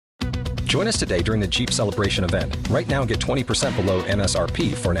Join us today during the Jeep Celebration event. Right now, get 20% below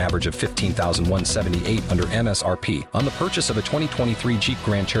MSRP for an average of $15,178 under MSRP on the purchase of a 2023 Jeep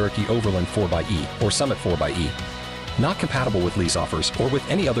Grand Cherokee Overland 4xE or Summit 4xE. Not compatible with lease offers or with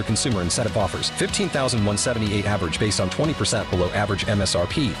any other consumer incentive offers. $15,178 average based on 20% below average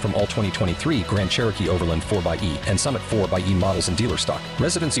MSRP from all 2023 Grand Cherokee Overland 4xE and Summit 4xE models in dealer stock.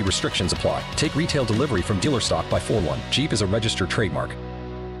 Residency restrictions apply. Take retail delivery from dealer stock by 4/1. Jeep is a registered trademark.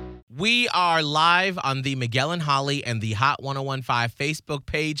 We are live on the Miguel and Holly and the Hot 1015 Facebook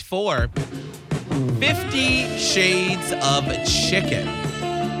page for 50 Shades of Chicken.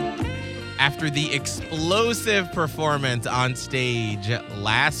 After the explosive performance on stage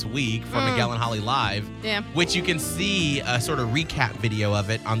last week for Miguel and Holly Live, which you can see a sort of recap video of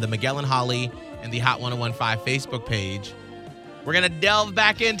it on the Miguel and Holly and the Hot 1015 Facebook page, we're going to delve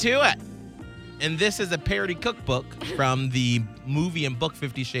back into it. And this is a parody cookbook from the movie and book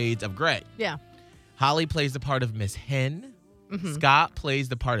 50 Shades of Grey. Yeah. Holly plays the part of Miss Hen. Scott plays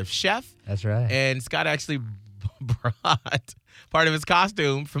the part of Chef. That's right. And Scott actually brought part of his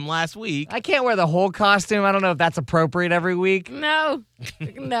costume from last week. I can't wear the whole costume. I don't know if that's appropriate every week. No.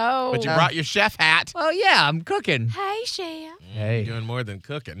 But you brought your chef hat. Well, yeah, I'm cooking. Hey, Chef. Hey. You're doing more than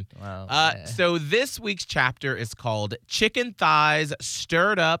cooking. Wow. So this week's chapter is called Chicken Thighs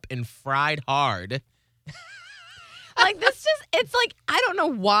Stirred Up and Fried Hard. It's like, I don't know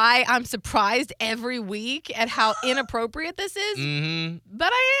why I'm surprised every week at how inappropriate this is,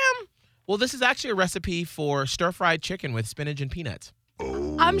 but I am. Well, this is actually a recipe for stir-fried chicken with spinach and peanuts.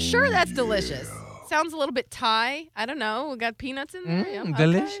 I'm sure that's delicious. Sounds a little bit Thai. I don't know. We got peanuts in there. Yeah, okay.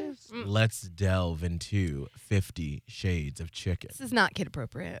 Delicious. Let's delve into 50 Shades of Chicken. This is not kid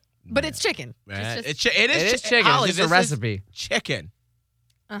appropriate, but it's chicken. It is chicken. Holly, It's just a this recipe. is chicken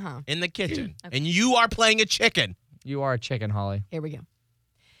Uh-huh. in the kitchen. Okay. And you are playing a chicken. You are a chicken, Holly. Here we go.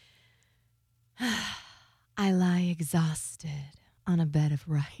 I lie exhausted on a bed of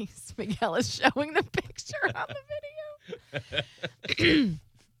rice. Miguel is showing the picture on the video.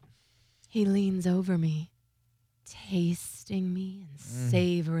 He leans over me, tasting me and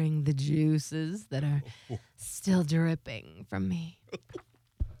savoring the juices that are still dripping from me.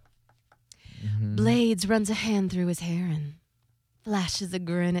 Blades runs a hand through his hair and flashes a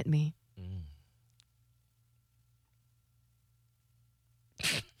grin at me.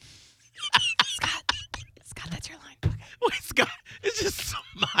 Scott, that's your line. Okay. Wait, Scott is just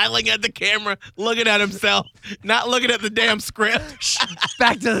smiling at the camera, looking at himself, not looking at the damn script.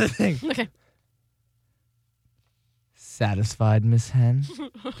 Back to the thing. Okay. Satisfied, Miss Hen?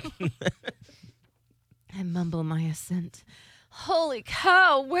 I mumble my assent. Holy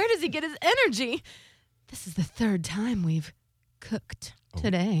cow, where does he get his energy? This is the third time we've cooked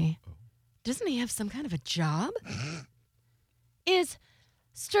today. Doesn't he have some kind of a job? Is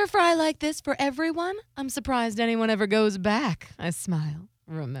stir fry like this for everyone? I'm surprised anyone ever goes back. I smile,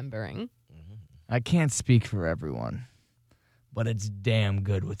 remembering. I can't speak for everyone, but it's damn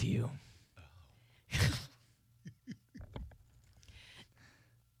good with you.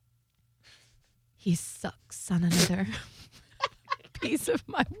 He sucks on another piece of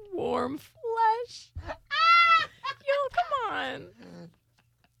my warm flesh. Yo, come on.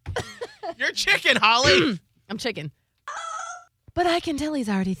 You're chicken, Holly. I'm chicken. But I can tell he's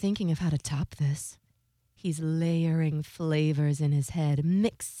already thinking of how to top this. He's layering flavors in his head,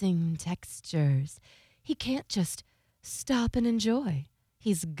 mixing textures. He can't just stop and enjoy.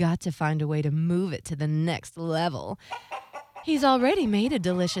 He's got to find a way to move it to the next level. He's already made a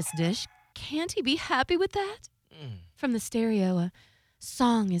delicious dish. Can't he be happy with that? From the stereo, a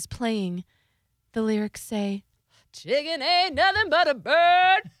song is playing. The lyrics say, "Chicken ain't nothing but a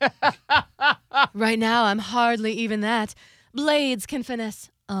bird." Right now, I'm hardly even that. Blades can finesse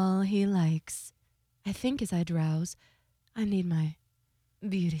all he likes. I think as I drowse, I need my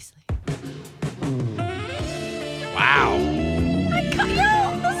beauty sleep. Wow.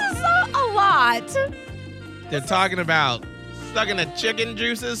 This is a lot. They're talking about sucking the chicken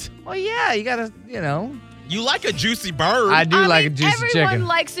juices. Well, yeah, you gotta, You like a juicy bird. I do like a juicy everyone chicken.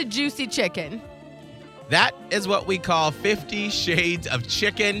 likes a juicy chicken. That is what we call 50 Shades of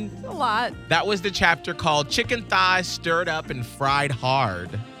Chicken. A lot. That was the chapter called Chicken Thighs Stirred Up and Fried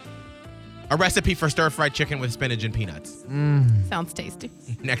Hard. A recipe for stir-fried chicken with spinach and peanuts. Sounds tasty.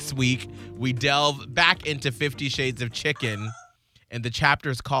 Next week, we delve back into 50 Shades of Chicken, and the chapter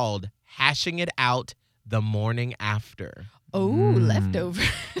is called Hashing It Out the Morning After. Oh, leftovers.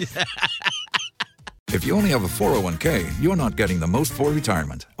 If you only have a 401k, you're not getting the most for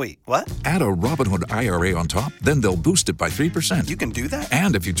retirement. Wait, what? Add a Robinhood IRA on top, then they'll boost it by 3%. You can do that?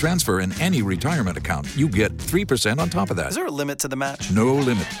 And if you transfer in any retirement account, you get 3% on top of that. Is there a limit to the match? No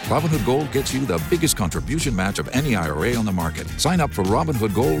limit. Robinhood Gold gets you the biggest contribution match of any IRA on the market. Sign up for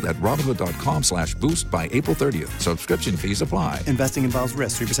Robinhood Gold at Robinhood.com/boost by April 30th. Subscription fees apply. Investing involves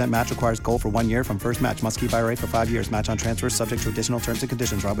risk. 3% match requires gold for 1 year from first match. Must keep IRA for 5 years. Match on transfers subject to additional terms and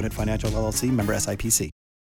conditions. Robinhood Financial LLC, member SIPC.